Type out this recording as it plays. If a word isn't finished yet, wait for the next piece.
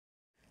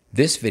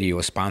This video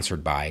is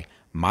sponsored by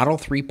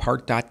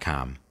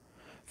Model3Part.com.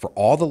 For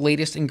all the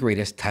latest and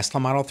greatest Tesla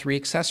Model 3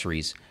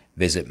 accessories,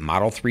 visit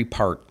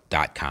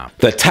Model3Part.com.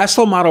 The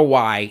Tesla Model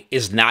Y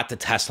is not the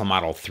Tesla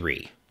Model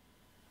 3.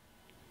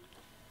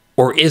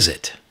 Or is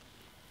it?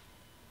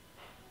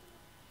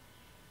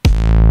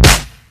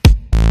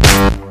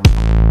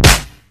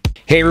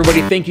 Hey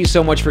everybody, thank you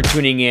so much for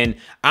tuning in.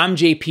 I'm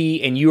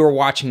JP and you are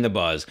watching The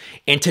Buzz.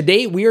 And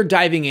today we are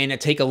diving in to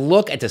take a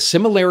look at the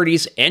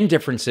similarities and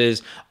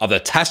differences of the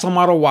Tesla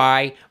Model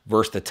Y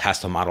versus the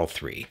Tesla Model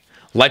 3.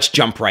 Let's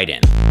jump right in.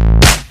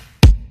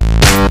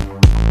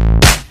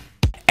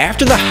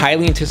 After the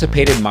highly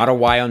anticipated Model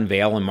Y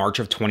unveil in March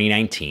of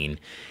 2019,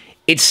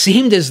 it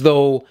seemed as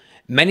though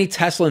many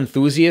Tesla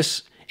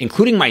enthusiasts,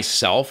 including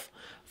myself,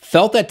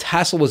 felt that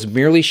Tesla was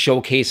merely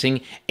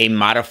showcasing a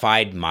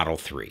modified Model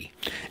 3.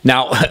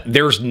 Now,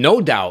 there's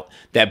no doubt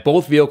that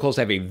both vehicles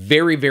have a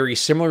very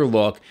similar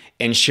look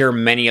and share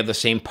many of the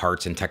same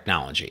parts and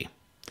technology.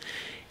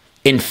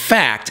 In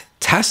fact,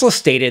 Tesla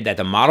stated that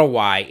the Model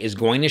Y is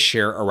going to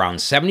share around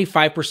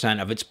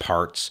 75% of its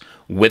parts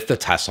with the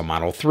Tesla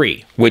Model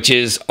 3, which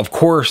is, of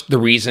course, the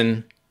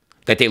reason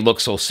that they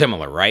look so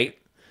similar, right?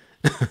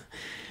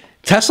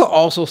 Tesla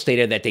also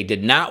stated that they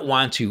did not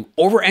want to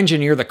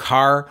over-engineer the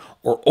car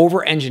or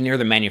over-engineer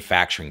the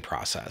manufacturing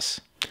process.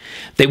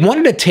 They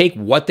wanted to take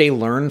what they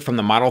learned from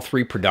the Model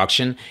 3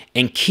 production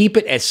and keep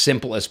it as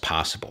simple as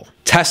possible.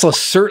 Tesla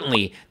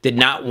certainly did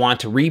not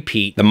want to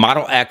repeat the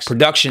Model X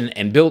production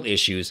and build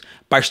issues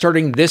by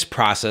starting this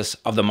process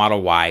of the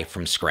Model Y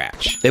from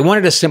scratch. They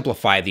wanted to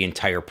simplify the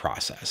entire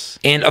process.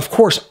 And of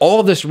course, all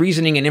of this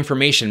reasoning and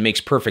information makes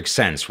perfect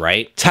sense,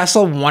 right?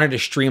 Tesla wanted to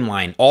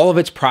streamline all of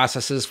its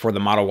processes for the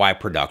Model Y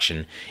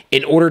production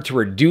in order to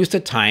reduce the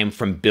time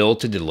from build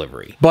to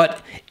delivery.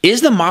 But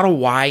is the Model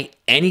Y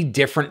any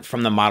different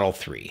from the Model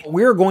 3?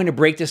 We're going to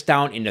break this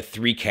down into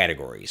three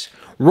categories.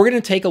 We're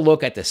going to take a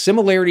look at the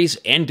similarities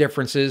and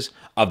differences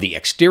of the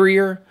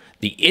exterior,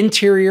 the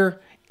interior,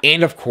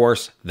 and of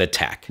course, the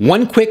tech.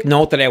 One quick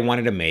note that I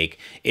wanted to make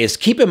is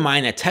keep in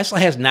mind that Tesla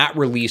has not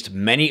released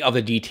many of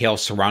the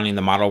details surrounding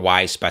the Model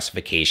Y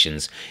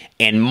specifications,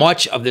 and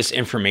much of this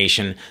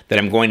information that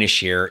I'm going to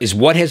share is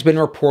what has been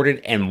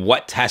reported and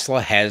what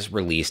Tesla has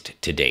released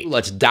to date.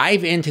 Let's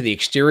dive into the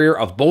exterior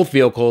of both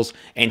vehicles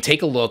and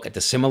take a look at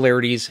the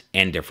similarities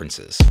and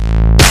differences.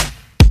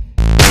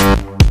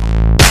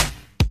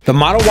 The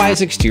Model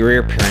Y's exterior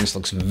appearance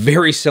looks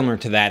very similar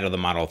to that of the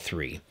Model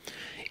 3.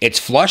 Its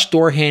flush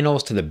door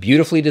handles to the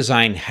beautifully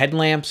designed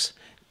headlamps,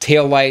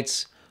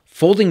 taillights,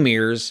 folding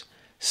mirrors,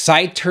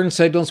 side turn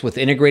signals with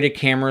integrated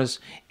cameras,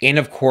 and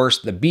of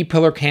course the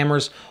B-pillar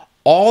cameras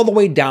all the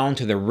way down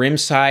to the rim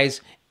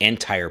size and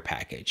tire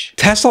package.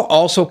 Tesla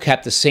also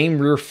kept the same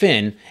rear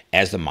fin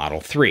as the Model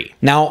 3.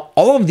 Now,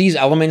 all of these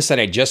elements that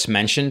I just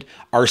mentioned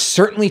are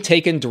certainly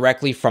taken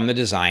directly from the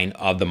design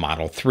of the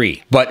Model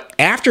 3. But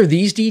after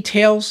these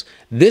details,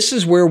 this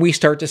is where we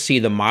start to see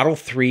the Model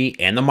 3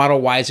 and the Model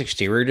Y's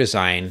exterior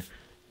design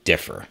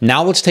differ.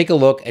 Now let's take a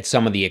look at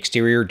some of the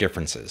exterior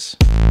differences.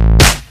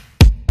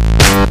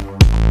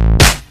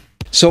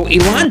 So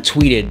Elon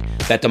tweeted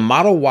that the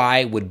Model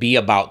Y would be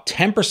about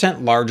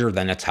 10% larger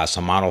than the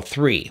Tesla Model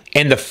 3.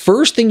 And the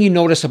first thing you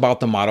notice about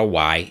the Model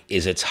Y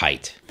is its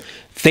height.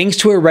 Thanks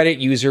to a Reddit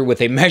user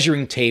with a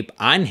measuring tape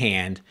on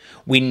hand,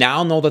 we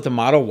now know that the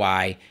Model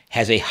Y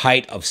has a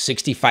height of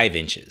 65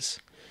 inches,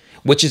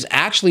 which is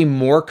actually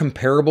more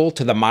comparable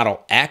to the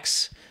Model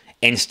X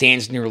and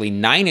stands nearly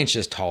 9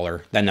 inches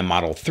taller than the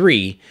Model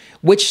 3,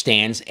 which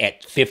stands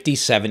at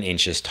 57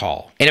 inches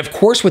tall. And of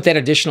course, with that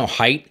additional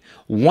height,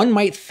 one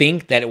might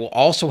think that it will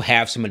also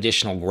have some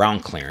additional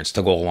ground clearance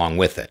to go along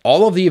with it.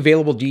 All of the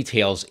available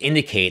details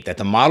indicate that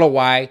the Model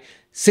Y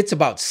sits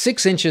about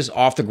 6 inches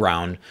off the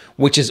ground,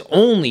 which is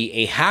only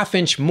a ½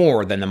 inch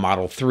more than the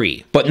Model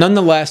 3. But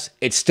nonetheless,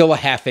 it's still a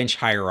 ½ inch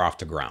higher off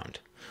the ground.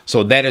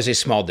 So that is a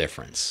small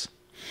difference.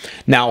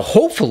 Now,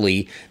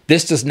 hopefully,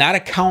 this does not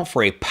account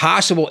for a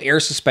possible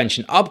air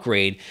suspension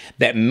upgrade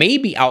that may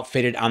be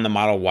outfitted on the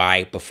Model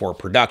Y before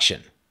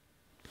production.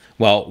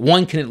 Well,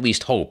 one can at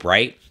least hope,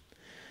 right?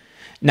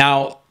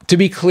 Now, to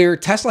be clear,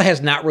 Tesla has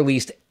not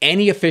released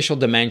any official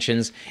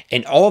dimensions,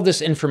 and all of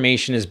this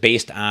information is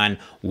based on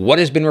what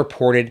has been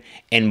reported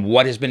and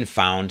what has been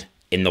found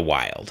in the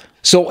wild.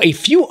 So a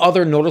few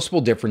other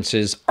noticeable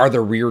differences are the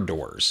rear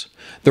doors.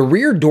 The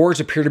rear doors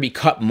appear to be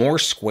cut more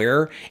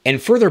square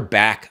and further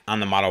back on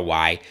the Model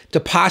Y to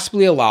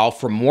possibly allow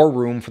for more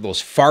room for those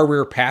far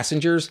rear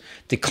passengers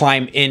to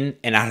climb in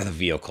and out of the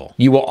vehicle.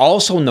 You will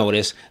also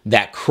notice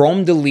that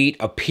chrome delete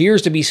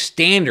appears to be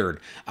standard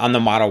on the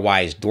Model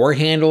Y's door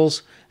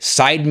handles,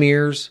 side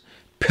mirrors,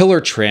 pillar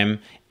trim,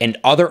 and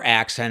other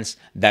accents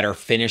that are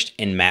finished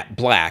in matte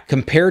black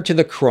compared to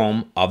the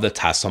chrome of the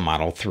Tesla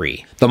Model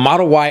 3. The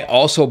Model Y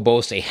also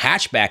boasts a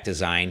hatchback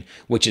design,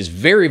 which is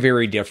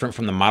very different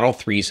from the Model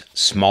 3's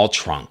small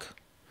trunk.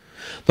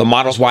 The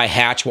Model Y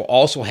hatch will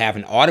also have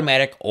an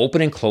automatic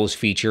open and close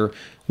feature,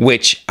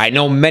 which I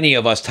know many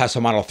of us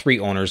Tesla Model 3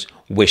 owners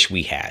wish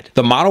we had.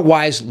 The Model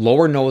Y's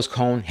lower nose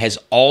cone has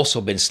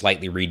also been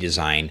slightly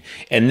redesigned,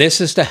 and this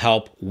is to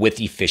help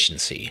with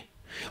efficiency,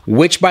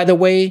 which, by the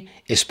way,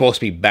 is supposed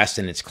to be best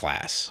in its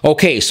class.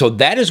 Okay, so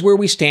that is where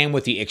we stand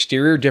with the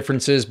exterior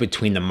differences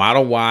between the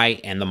Model Y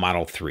and the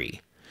Model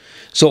 3.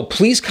 So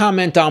please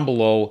comment down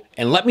below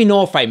and let me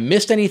know if I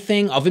missed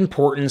anything of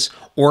importance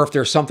or if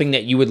there's something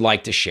that you would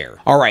like to share.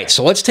 All right,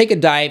 so let's take a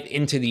dive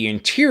into the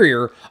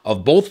interior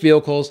of both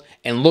vehicles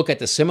and look at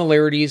the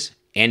similarities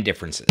and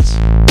differences.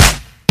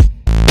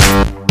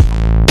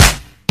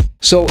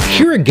 So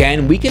here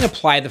again, we can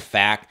apply the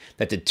fact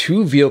that the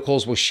two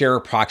vehicles will share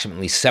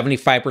approximately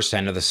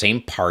 75% of the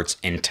same parts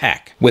and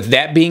tech. With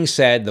that being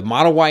said, the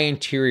Model Y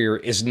interior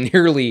is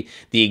nearly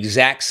the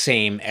exact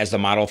same as the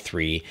Model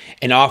 3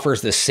 and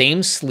offers the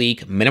same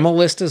sleek,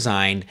 minimalist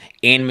design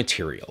and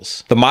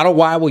materials. The Model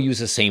Y will use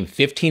the same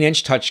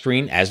 15-inch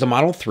touchscreen as the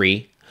Model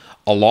 3,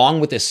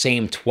 along with the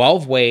same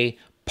 12-way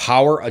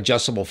power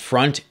adjustable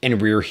front and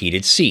rear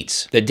heated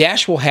seats. The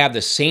dash will have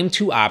the same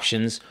two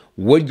options,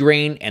 wood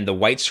grain and the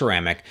white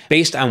ceramic,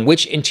 based on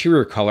which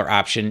interior color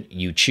option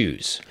you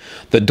choose.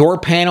 The door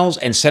panels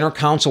and center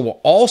console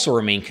will also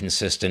remain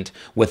consistent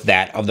with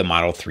that of the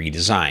Model 3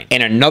 design.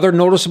 And another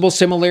noticeable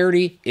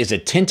similarity is a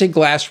tinted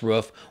glass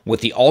roof with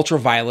the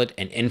ultraviolet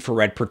and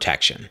infrared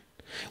protection,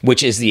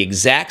 which is the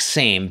exact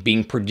same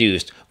being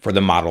produced for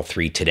the Model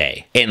 3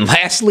 today. And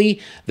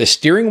lastly, the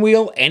steering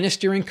wheel and the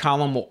steering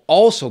column will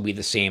also be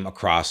the same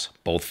across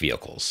both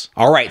vehicles.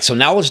 All right, so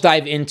now let's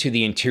dive into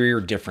the interior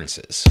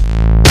differences.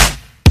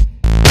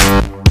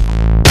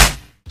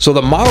 So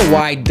the Model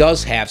Y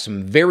does have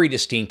some very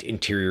distinct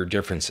interior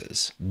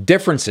differences.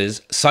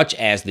 Differences such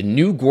as the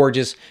new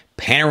gorgeous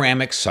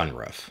panoramic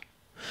sunroof,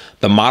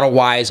 the Model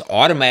Y's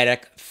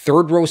automatic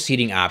third row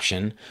seating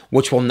option,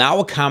 which will now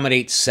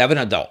accommodate 7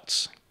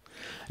 adults.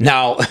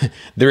 Now,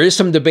 there is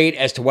some debate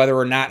as to whether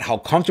or not how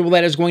comfortable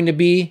that is going to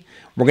be.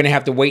 We're going to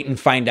have to wait and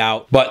find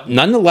out. But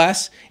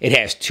nonetheless, it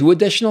has 2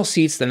 additional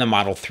seats than the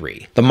Model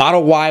 3. The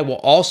Model Y will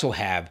also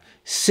have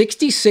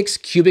 66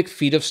 cubic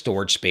feet of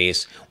storage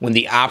space when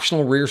the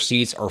optional rear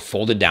seats are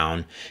folded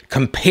down,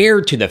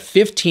 compared to the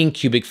 15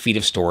 cubic feet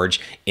of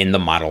storage in the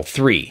Model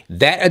 3.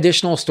 That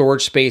additional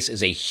storage space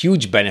is a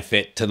huge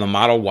benefit to the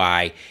Model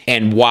Y,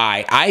 and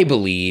why I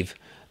believe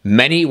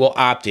many will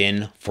opt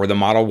in for the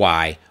Model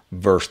Y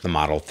versus the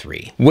Model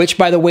 3. Which,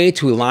 by the way,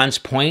 to Elon's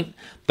point,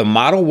 the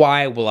Model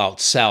Y will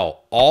outsell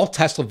all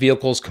Tesla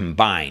vehicles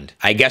combined.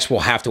 I guess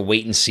we'll have to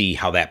wait and see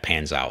how that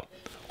pans out.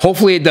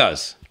 Hopefully it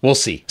does. We'll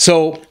see.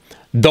 So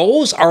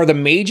those are the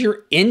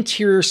major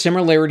interior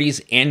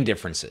similarities and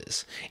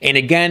differences. And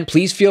again,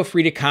 please feel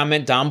free to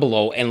comment down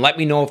below and let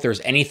me know if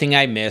there's anything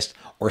I missed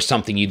or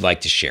something you'd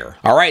like to share.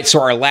 All right, so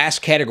our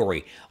last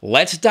category.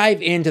 Let's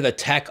dive into the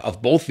tech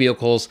of both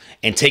vehicles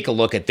and take a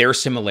look at their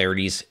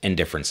similarities and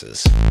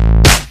differences.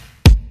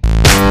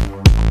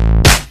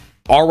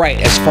 All right,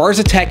 as far as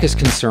the tech is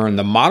concerned,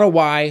 the Model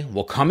Y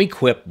will come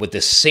equipped with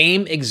the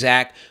same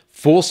exact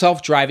full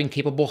self-driving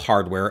capable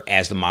hardware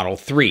as the Model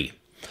 3.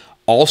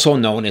 Also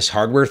known as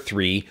Hardware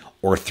 3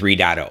 or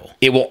 3.0.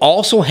 It will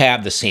also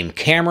have the same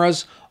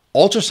cameras,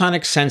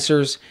 ultrasonic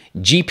sensors,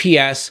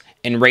 GPS,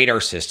 and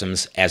radar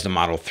systems as the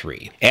Model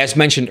 3. As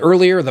mentioned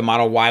earlier, the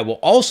Model Y will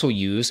also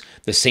use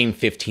the same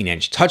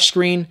 15-inch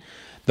touchscreen.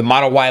 The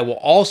Model Y will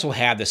also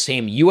have the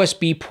same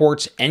USB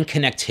ports and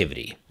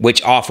connectivity,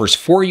 which offers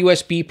 4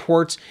 USB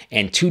ports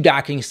and 2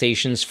 docking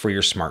stations for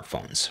your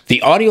smartphones.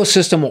 The audio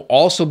system will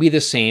also be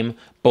the same,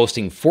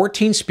 boasting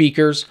 14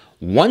 speakers,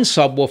 1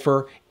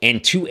 subwoofer,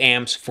 and 2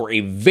 amps for a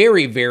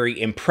very, very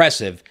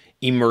impressive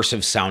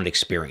immersive sound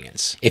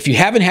experience. If you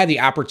haven't had the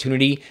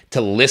opportunity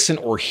to listen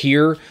or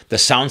hear the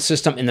sound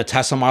system in the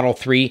Tesla Model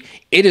 3,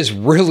 it is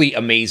really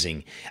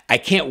amazing. I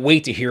can't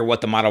wait to hear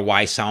what the Model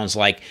Y sounds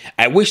like.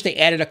 I wish they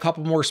added a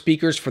couple more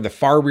speakers for the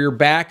far rear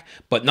back,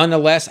 but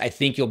nonetheless, I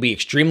think you'll be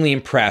extremely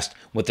impressed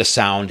with the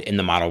sound in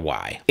the Model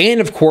Y.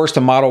 And of course,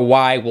 the Model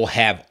Y will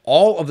have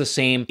all of the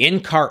same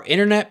in-car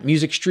internet,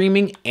 music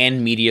streaming,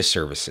 and media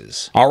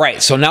services. All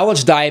right, so now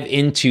let's dive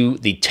into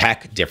the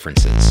tech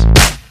differences.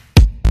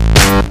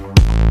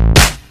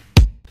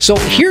 So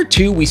here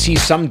too, we see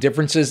some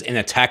differences in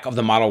the tech of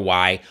the Model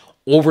Y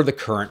over the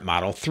current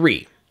Model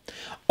 3.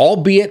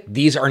 Albeit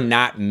these are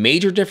not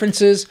major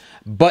differences,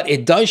 but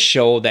it does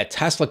show that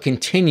Tesla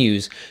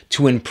continues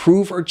to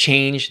improve or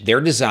change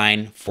their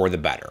design for the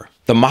better.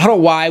 The Model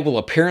Y will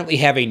apparently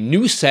have a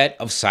new set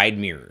of side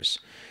mirrors.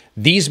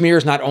 These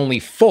mirrors not only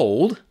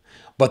fold,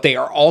 but they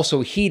are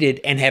also heated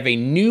and have a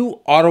new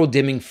auto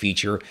dimming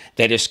feature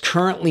that is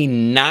currently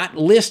not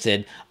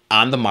listed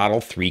on the Model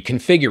 3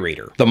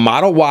 configurator. The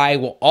Model Y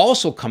will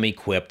also come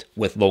equipped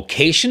with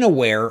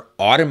location-aware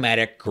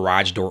automatic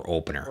garage door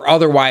opener, or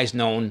otherwise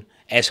known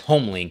as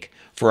HomeLink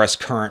for us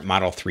current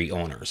Model 3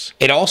 owners.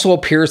 It also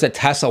appears that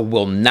Tesla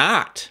will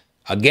not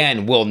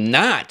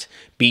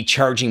be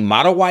charging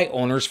Model Y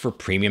owners for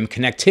premium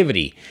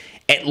connectivity,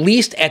 at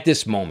least at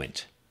this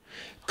moment.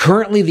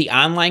 Currently, the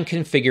online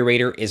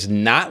configurator is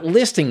not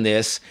listing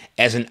this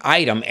as an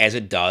item as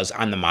it does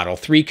on the Model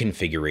 3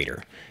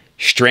 configurator.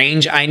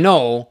 Strange, I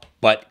know,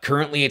 but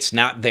currently it's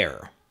not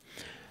there.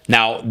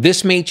 Now,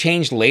 this may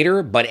change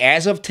later, but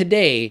as of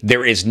today,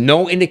 there is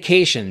no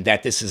indication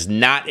that this is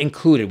not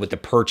included with the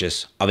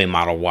purchase of a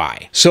Model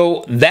Y.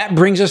 So that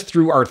brings us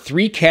through our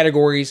 3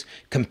 categories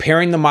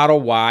comparing the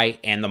Model Y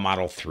and the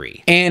Model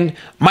 3. And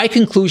my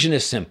conclusion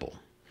is simple.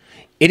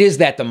 It is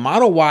that the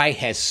Model Y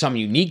has some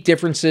unique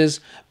differences,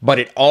 but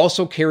it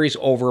also carries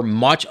over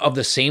much of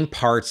the same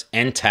parts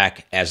and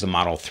tech as the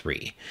Model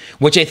 3,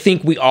 which I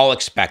think we all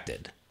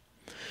expected.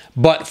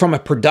 But from a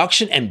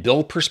production and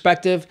build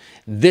perspective,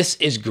 this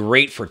is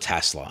great for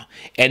Tesla,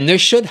 and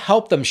this should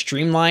help them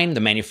streamline the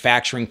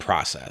manufacturing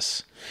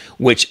process,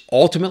 which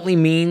ultimately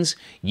means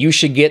you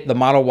should get the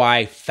Model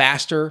Y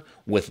faster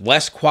with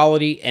less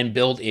quality and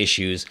build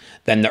issues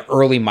than the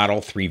early Model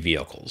 3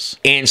 vehicles.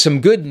 And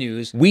some good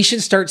news, we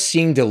should start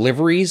seeing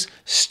deliveries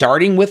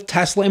starting with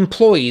Tesla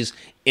employees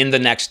in the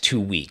next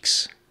 2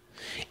 weeks.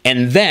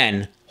 And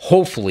then,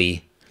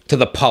 hopefully, to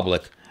the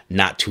public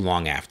not too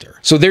long after.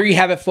 So there you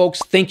have it, folks.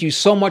 Thank you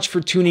so much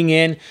for tuning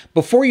in.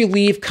 Before you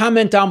leave,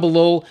 comment down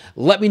below.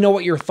 Let me know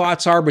what your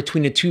thoughts are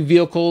between the 2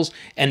 vehicles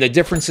and the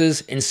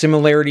differences and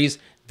similarities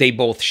they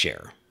both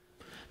share.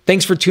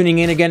 Thanks for tuning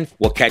in again.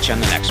 We'll catch you on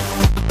the next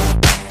one.